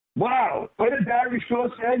 Wow. What did Barry Shore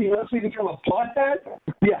say? He wants me to become a pothead?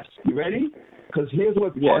 Yes. You ready? Because here's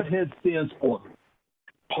what pothead stands for.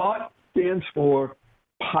 Pot stands for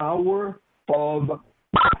power of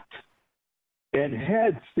pot. And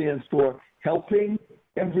head stands for helping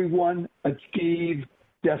everyone achieve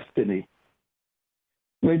destiny.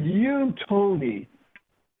 When you, Tony,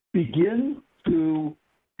 begin to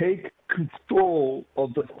take control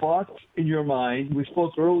of the thoughts in your mind, we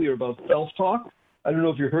spoke earlier about self-talk. I don't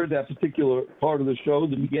know if you heard that particular part of the show,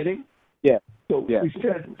 the beginning. Yeah. So we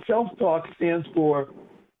said self-talk stands for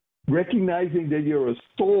recognizing that you're a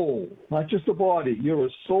soul, not just a body. You're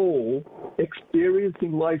a soul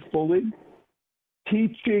experiencing life fully,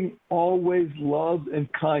 teaching always love and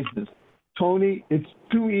kindness. Tony, it's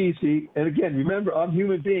too easy. And again, remember, I'm a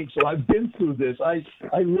human being, so I've been through this. I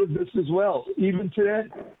live this as well. Even today,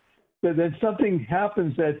 that then something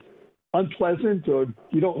happens that's unpleasant or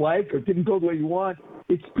you don't like or didn't go the way you want,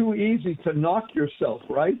 it's too easy to knock yourself,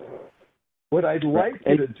 right? What I'd like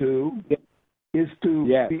you to do is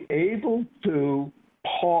to be able to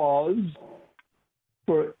pause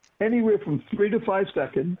for anywhere from 3 to 5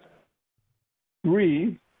 seconds,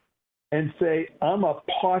 breathe, and say, I'm a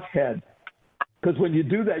pothead. Because when you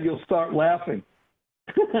do that, you'll start laughing.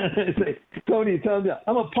 Say, Tony, tell me,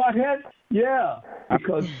 I'm a pothead? Yeah,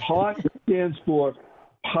 because pot stands for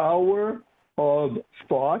power of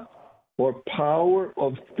thought or power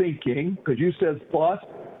of thinking, because you said thoughts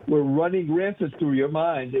were running rampant through your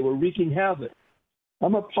mind. They were wreaking havoc.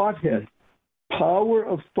 I'm a pothead. Power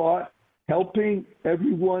of thought, helping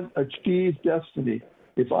everyone achieve destiny.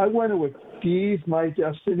 If I want to achieve my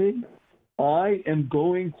destiny, I am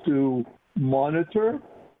going to monitor,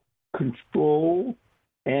 control,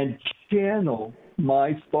 and channel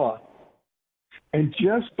my thoughts. And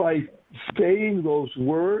just by saying those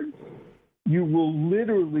words, you will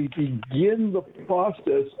literally begin the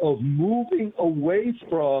process of moving away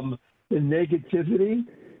from the negativity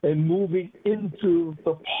and moving into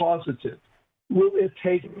the positive. Will it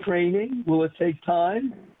take training? Will it take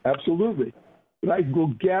time? Absolutely. But I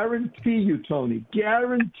will guarantee you, Tony,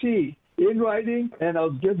 guarantee in writing, and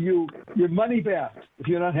I'll give you your money back if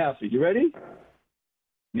you're not happy. You ready?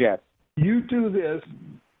 Yes. You do this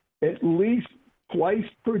at least twice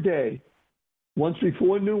per day, once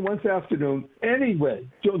before noon, once afternoon. Anyway,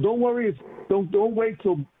 don't worry. Don't wait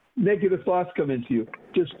till negative thoughts come into you.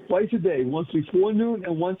 Just twice a day, once before noon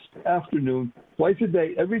and once afternoon, twice a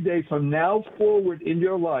day, every day from now forward in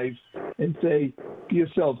your life, and say to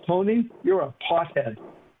yourself, Tony, you're a pothead.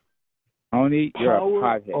 Tony, you're a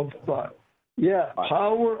pothead. Power of thought. Yeah,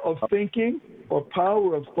 power of thinking or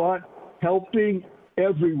power of thought, helping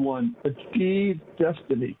everyone achieve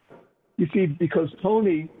destiny. You see, because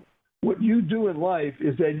Tony, what you do in life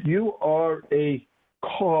is that you are a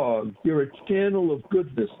cog. You're a channel of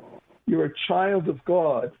goodness. You're a child of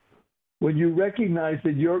God. When you recognize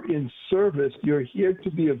that you're in service, you're here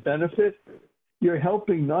to be of benefit, you're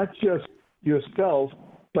helping not just yourself,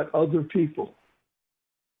 but other people.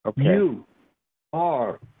 Okay. You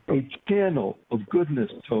are a channel of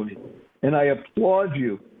goodness, Tony, and I applaud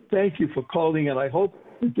you. Thank you for calling, and I hope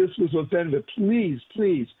that this was of benefit. Please,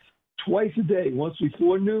 twice a day, once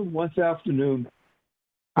before noon, once afternoon.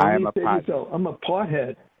 I am a pothead. Yourself, I'm a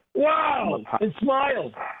pothead. Wow! And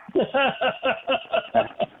smile.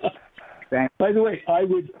 By the way, I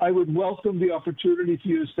would welcome the opportunity for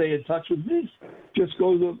you to stay in touch with me. Just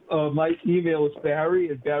go to my email. It's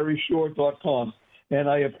barry@barryshore.com. And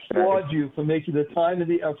I applaud you for making the time and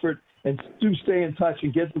the effort, and do stay in touch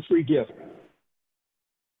and get the free gift.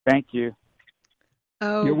 Thank you.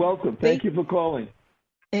 Oh, you're welcome. Thank you for calling.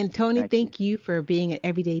 And Tony, thank you for being an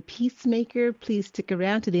everyday peacemaker. Please stick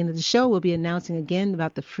around to the end of the show. We'll be announcing again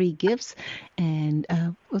about the free gifts, and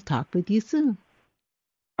we'll talk with you soon.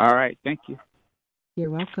 All right. Thank you.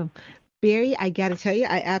 You're welcome. Barry, I got to tell you,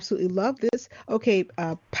 I absolutely love this. Okay,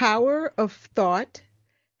 power of thought,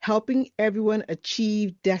 helping everyone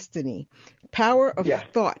achieve destiny. Power of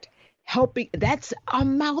thought, helping. That's a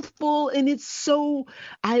mouthful, and it's so,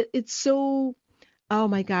 oh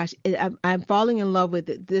my gosh, I'm falling in love with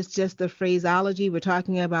it. This just the phraseology. We're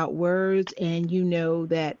talking about words, and you know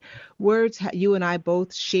that words, you and I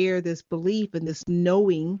both share this belief and this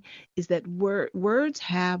knowing is that words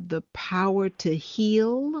have the power to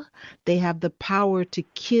heal. They have the power to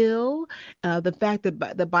kill. The fact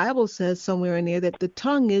that the Bible says somewhere in there that the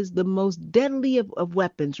tongue is the most deadly of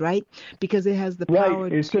weapons, right? Because it has the power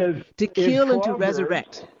to kill and to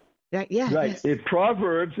resurrect. Right. Yes. In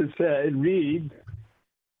Proverbs, it reads,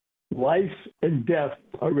 life and death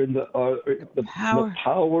are in the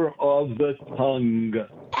power of the tongue.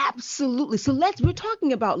 Absolutely. So we're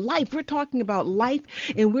talking about life. We're talking about life,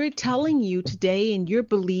 and we're telling you today, and you're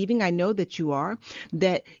believing, I know that you are,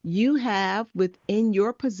 that you have within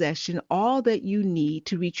your possession all that you need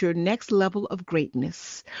to reach your next level of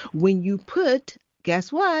greatness. When you put,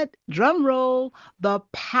 guess what? Drum roll, the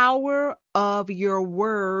power of your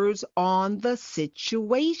words on the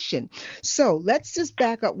situation. So let's just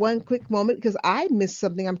back up one quick moment because I missed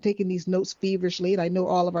something. I'm taking these notes feverishly, and I know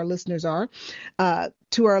all of our listeners are.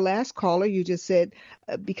 To our last caller, you just said,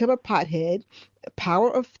 become a pothead,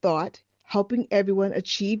 power of thought, helping everyone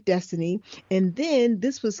achieve destiny. And then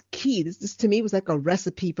this was key. This to me was like a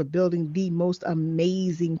recipe for building the most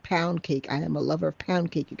amazing pound cake. I am a lover of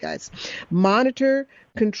pound cake, you guys. Monitor,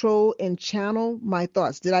 control, and channel my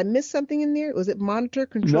thoughts. Did I miss something in there? Was it monitor,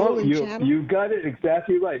 control, and channel? You got it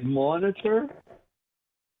exactly right. Monitor,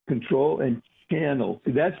 control, and channel.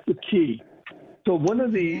 See, that's the key. So one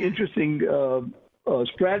of the interesting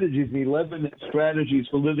strategies, the 11 strategies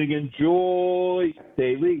for living in joy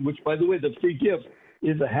daily, which, by the way, the free gift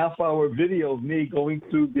is a half-hour video of me going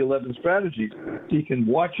through the 11 strategies. So you can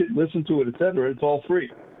watch it, listen to it, etc. It's all free.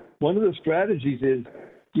 One of the strategies is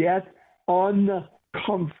get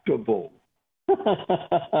uncomfortable.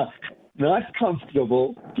 Not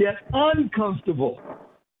comfortable, get uncomfortable.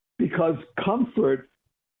 Because comfort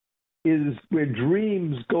is where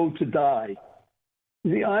dreams go to die.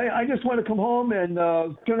 See, I just want to come home and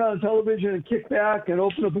turn on the television and kick back and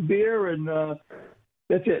open up a beer and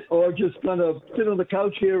that's it. Or just kind of sit on the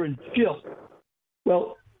couch here and chill.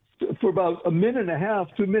 Well, for about a minute and a half,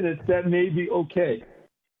 2 minutes, that may be okay.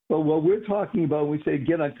 But what we're talking about when we say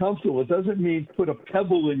get uncomfortable, it doesn't mean put a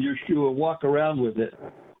pebble in your shoe and walk around with it.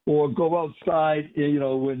 Or go outside,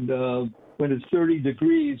 when it's 30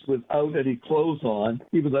 degrees without any clothes on,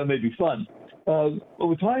 even though that may be fun. What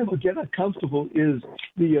we're talking about get uncomfortable is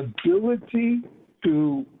the ability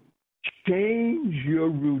to change your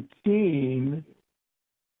routine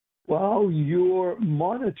while you're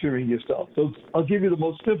monitoring yourself. So I'll give you the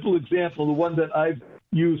most simple example, the one that I've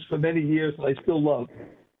used for many years and I still love.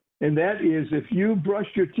 And that is if you brush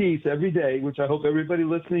your teeth every day, which I hope everybody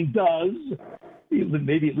listening does,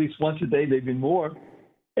 maybe at least once a day, maybe more,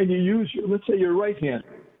 and you use, let's say your right hand.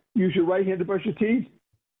 Use your right hand to brush your teeth.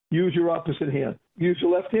 Use your opposite hand. Use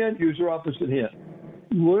your left hand. Use your opposite hand.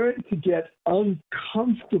 Learn to get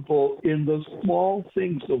uncomfortable in the small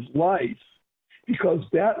things of life, because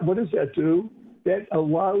what does that do? That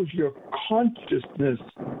allows your consciousness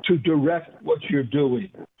to direct what you're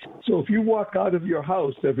doing. So if you walk out of your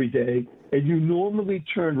house every day and you normally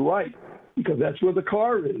turn right, because that's where the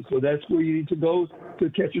car is, or that's where you need to go to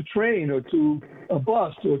catch a train or to a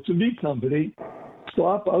bus or to meet somebody,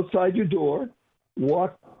 stop outside your door,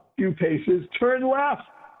 walk a few paces, turn left.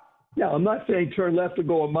 Now, I'm not saying turn left to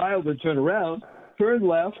go a mile, then turn around. Turn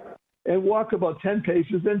left and walk about 10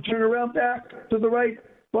 paces, then turn around back to the right.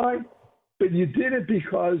 Fine. But you did it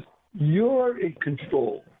because you're in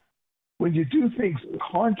control. When you do things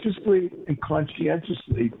consciously and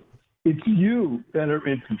conscientiously, it's you that are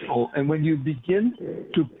in control. And when you begin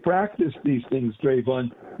to practice these things,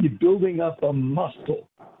 Drayvon, you're building up a muscle.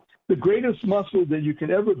 The greatest muscle that you can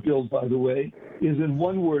ever build, by the way, is in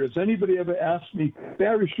one word. Has anybody ever asked me,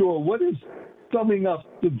 Barry Shore, what is summing up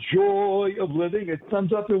the joy of living? It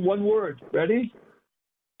sums up in one word. Ready?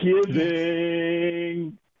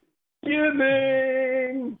 Giving.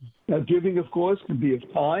 Giving. Now, giving, of course, can be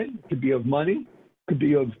of time, could be of money, could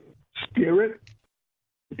be of spirit.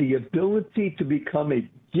 The ability to become a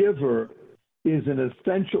giver is an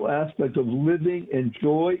essential aspect of living in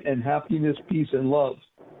joy and happiness, peace, and love.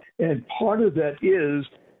 And part of that is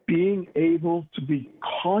being able to be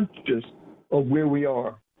conscious of where we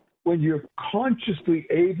are. When you're consciously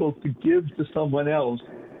able to give to someone else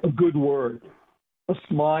a good word, a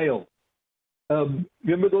smile.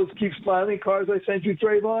 Remember those Keep Smiling cards I sent you,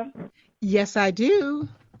 Trayvon? Yes, I do.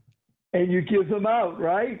 And you give them out,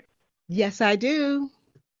 right? Yes, I do.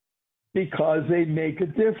 Because they make a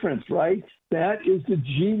difference, right? That is the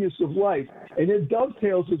genius of life. And it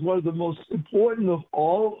dovetails with one of the most important of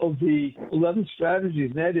all of the 11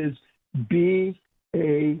 strategies, and that is be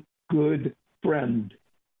a good friend.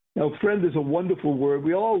 Now, friend is a wonderful word.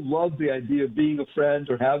 We all love the idea of being a friend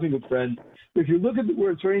or having a friend. But if you look at the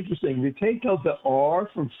word, it's very interesting. If you take out the R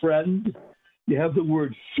from friend, you have the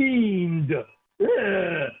word fiend.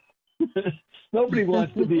 Nobody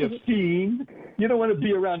wants to be a fiend. You don't want to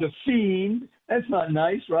be around a fiend. That's not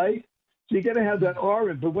nice, right? So you got to have that R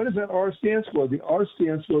in. But what does that R stand for? The R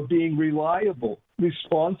stands for being reliable,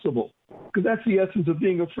 responsible, because that's the essence of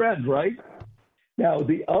being a friend, right? Now,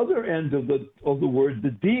 the other end of the word,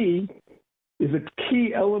 the D, is a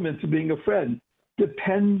key element to being a friend,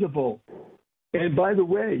 dependable. And by the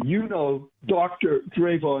way, you know, Dr.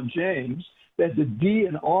 Drayvon James, that the D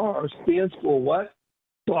and R stands for what?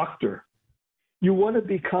 Doctor. You want to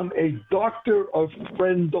become a doctor of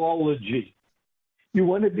friendology. You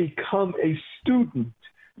want to become a student,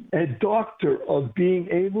 a doctor of being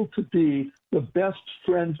able to be the best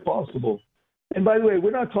friends possible. And by the way,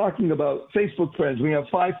 we're not talking about Facebook friends. We have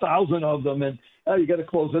 5,000 of them, and you got to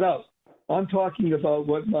close it out. I'm talking about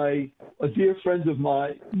what a dear friend of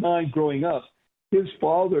mine growing up, his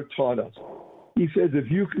father taught us. He says, if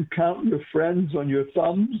you can count your friends on your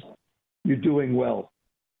thumbs, you're doing well.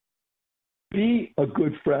 Be a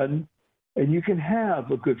good friend, and you can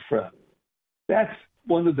have a good friend. That's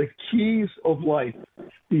one of the keys of life,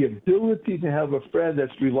 the ability to have a friend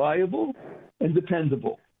that's reliable and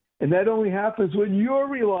dependable. And that only happens when you're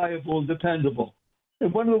reliable and dependable.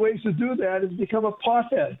 And one of the ways to do that is become a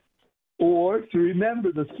pothead, or to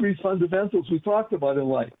remember the three fundamentals we talked about in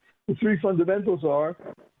life. The three fundamentals are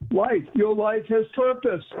life. Your life has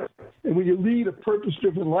purpose. And when you lead a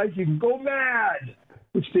purpose-driven life, you can go mad,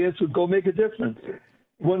 which stands for go make a difference.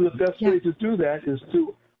 One of the best ways to do that is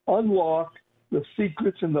to unlock the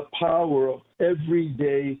secrets and the power of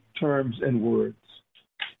everyday terms and words.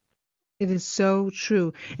 It is so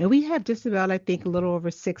true. And we have just about, I think, a little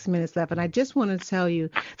over 6 minutes left. And I just want to tell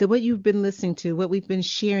you that what you've been listening to, what we've been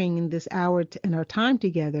sharing in this hour in our time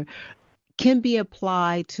together, can be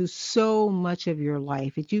applied to so much of your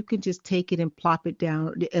life. If you can just take it and plop it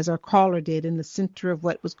down, as our caller did, in the center of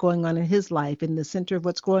what was going on in his life, in the center of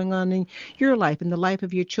what's going on in your life, in the life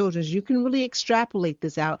of your children, you can really extrapolate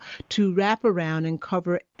this out to wrap around and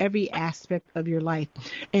cover every aspect of your life.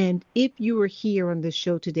 And if you are here on this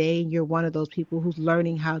show today and you're one of those people who's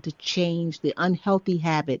learning how to change the unhealthy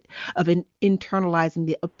habit of internalizing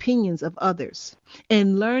the opinions of others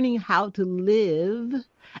and learning how to live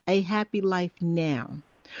a happy life now,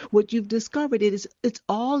 what you've discovered it's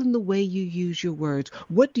all in the way you use your words.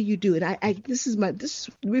 What do you do? And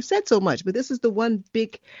we've said so much, but this is the one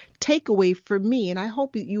big takeaway for me, and I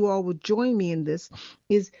hope that you all will join me in this,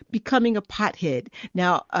 is becoming a pothead.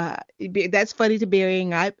 Now, that's funny to Barry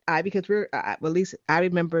and I because we're, well, at least I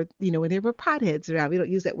remember, when there were potheads around. We don't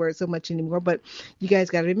use that word so much anymore, but you guys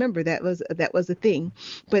got to remember that was a thing.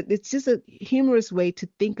 But it's just a humorous way to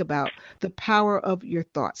think about the power of your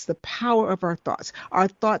thoughts, the power of our thoughts. Our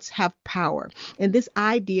thoughts have power. And this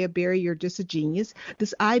idea, Barry, you're just a genius,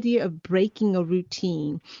 this idea of breaking a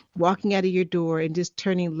routine, walking out of your door and just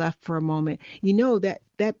turning left for a moment,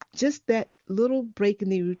 that just that little break in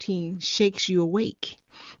the routine shakes you awake,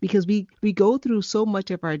 because we go through so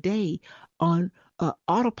much of our day on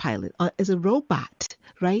autopilot, as a robot,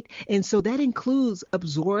 right? And so that includes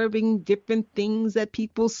absorbing different things that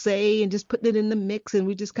people say and just putting it in the mix. And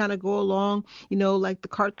we just kind of go along, like the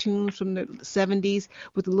cartoons from the 70s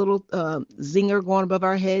with a little zinger going above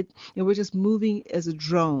our head. And we're just moving as a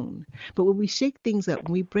drone. But when we shake things up,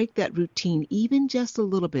 when we break that routine, even just a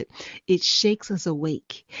little bit, it shakes us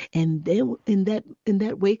awake. And then in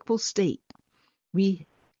that wakeful state, we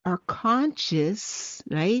are conscious,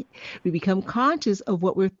 right? We become conscious of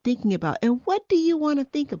what we're thinking about. And what do you want to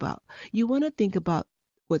think about? You want to think about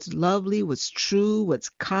what's lovely, what's true, what's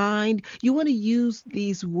kind. You want to use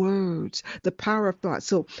these words, the power of thought.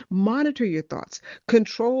 So monitor your thoughts,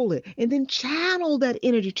 control it, and then channel that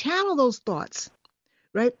energy, channel those thoughts,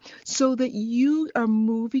 right? So that you are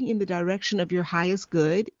moving in the direction of your highest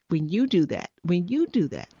good. When you do that,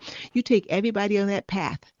 you take everybody on that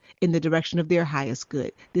path in the direction of their highest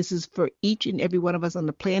good. This is for each and every one of us on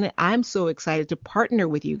the planet. I'm so excited to partner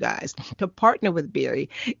with you guys, to partner with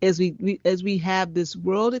Barry as we have this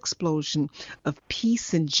world explosion of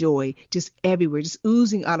peace and joy just everywhere, just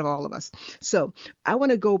oozing out of all of us. So I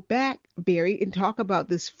want to go back, Barry, and talk about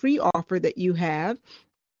this free offer that you have.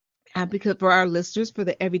 Because for our listeners, for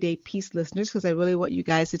the Everyday Peace listeners, because I really want you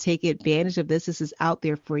guys to take advantage of this. This is out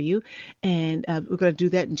there for you. And we're going to do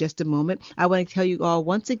that in just a moment. I want to tell you all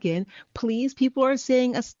once again, please, people are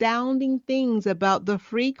saying astounding things about the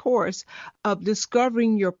free course of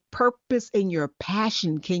discovering your purpose and your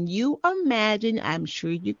passion. Can you imagine? I'm sure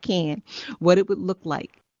you can, what it would look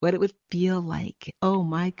like, what it would feel like, oh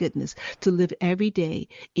my goodness, to live every day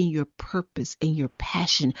in your purpose and your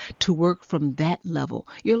passion, to work from that level.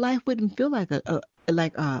 Your life wouldn't feel like a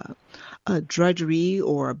drudgery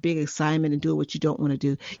or a big assignment and doing what you don't want to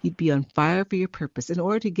do. You'd be on fire for your purpose. In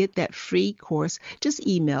order to get that free course, just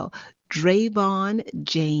email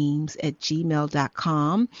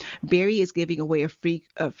DravonJames@gmail.com. Barry is giving away a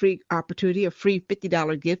free opportunity, a free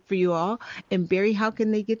 $50 gift for you all. And Barry, how can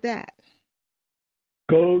they get that?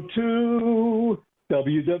 Go to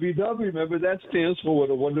www, remember that stands for What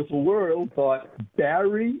a Wonderful World,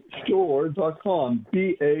 BarryShore.com,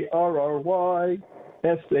 BarryShore,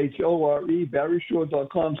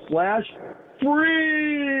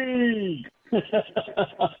 BarryShore.com/free.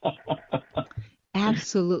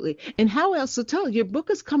 Absolutely. And how else? So tell us, your book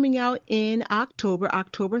is coming out in October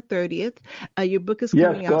 30th. Your book is coming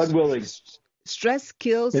out. Yes, God willing. Stress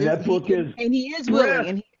kills. And that book is and he is willing.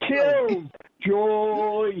 And he kills.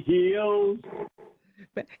 Joy heals.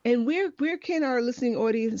 And where can our listening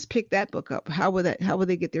audience pick that book up? How will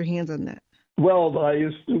they get their hands on that? Well,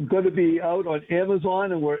 it's going to be out on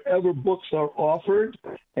Amazon and wherever books are offered.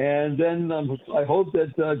 And then I hope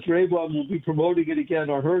that Dravon will be promoting it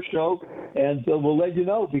again on her show. And we'll let you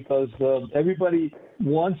know because everybody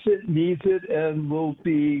wants it, needs it, and will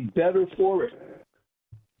be better for it.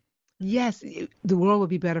 Yes, the world will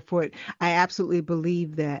be better for it. I absolutely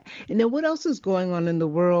believe that. And then what else is going on in the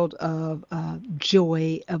world of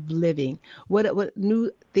joy of living? What new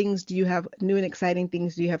things do you have, new and exciting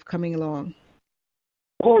things do you have coming along?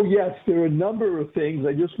 Oh, yes, there are a number of things.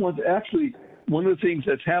 I just want to actually, one of the things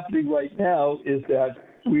that's happening right now is that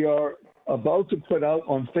we are about to put out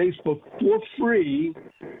on Facebook for free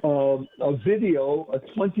a video, a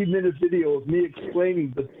 20-minute video of me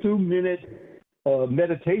explaining the 2-minute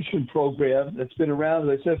meditation program that's been around,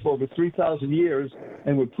 as I said, for over 3,000 years,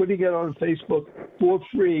 and we're putting it on Facebook for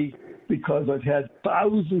free because I've had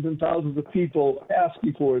thousands and thousands of people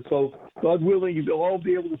asking for it. So, God willing, you'll all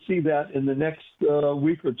be able to see that in the next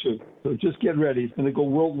week or two. So just get ready. It's going to go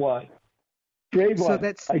worldwide.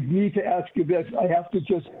 Dravon, I need to ask you this. I have to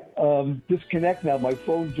just disconnect now. My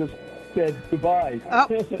phone just said goodbye. Oh,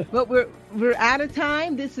 but we're out of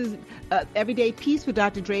time. This is Everyday Peace with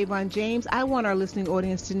Dr. Dravon James. I want our listening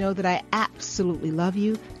audience to know that I absolutely love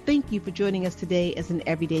you. Thank you for joining us today as an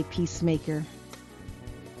Everyday Peacemaker.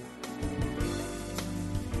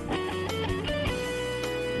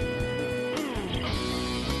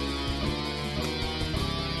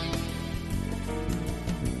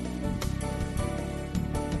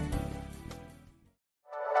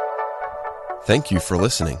 Thank you for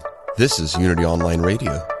listening. This is Unity Online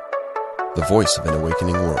Radio, the voice of an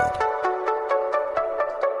awakening world.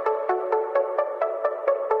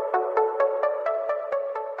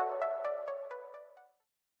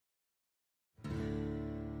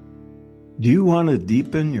 Do you want to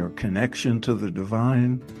deepen your connection to the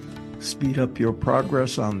divine, speed up your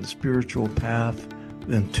progress on the spiritual path?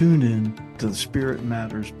 Then tune in to the Spirit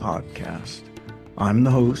Matters podcast. I'm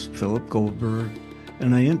the host, Philip Goldberg,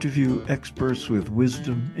 and I interview experts with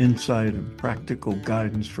wisdom, insight, and practical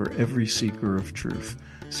guidance for every seeker of truth.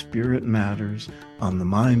 Spirit Matters on the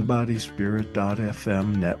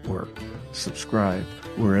MindBodySpirit.fm network. Subscribe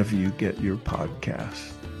wherever you get your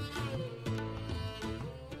podcasts.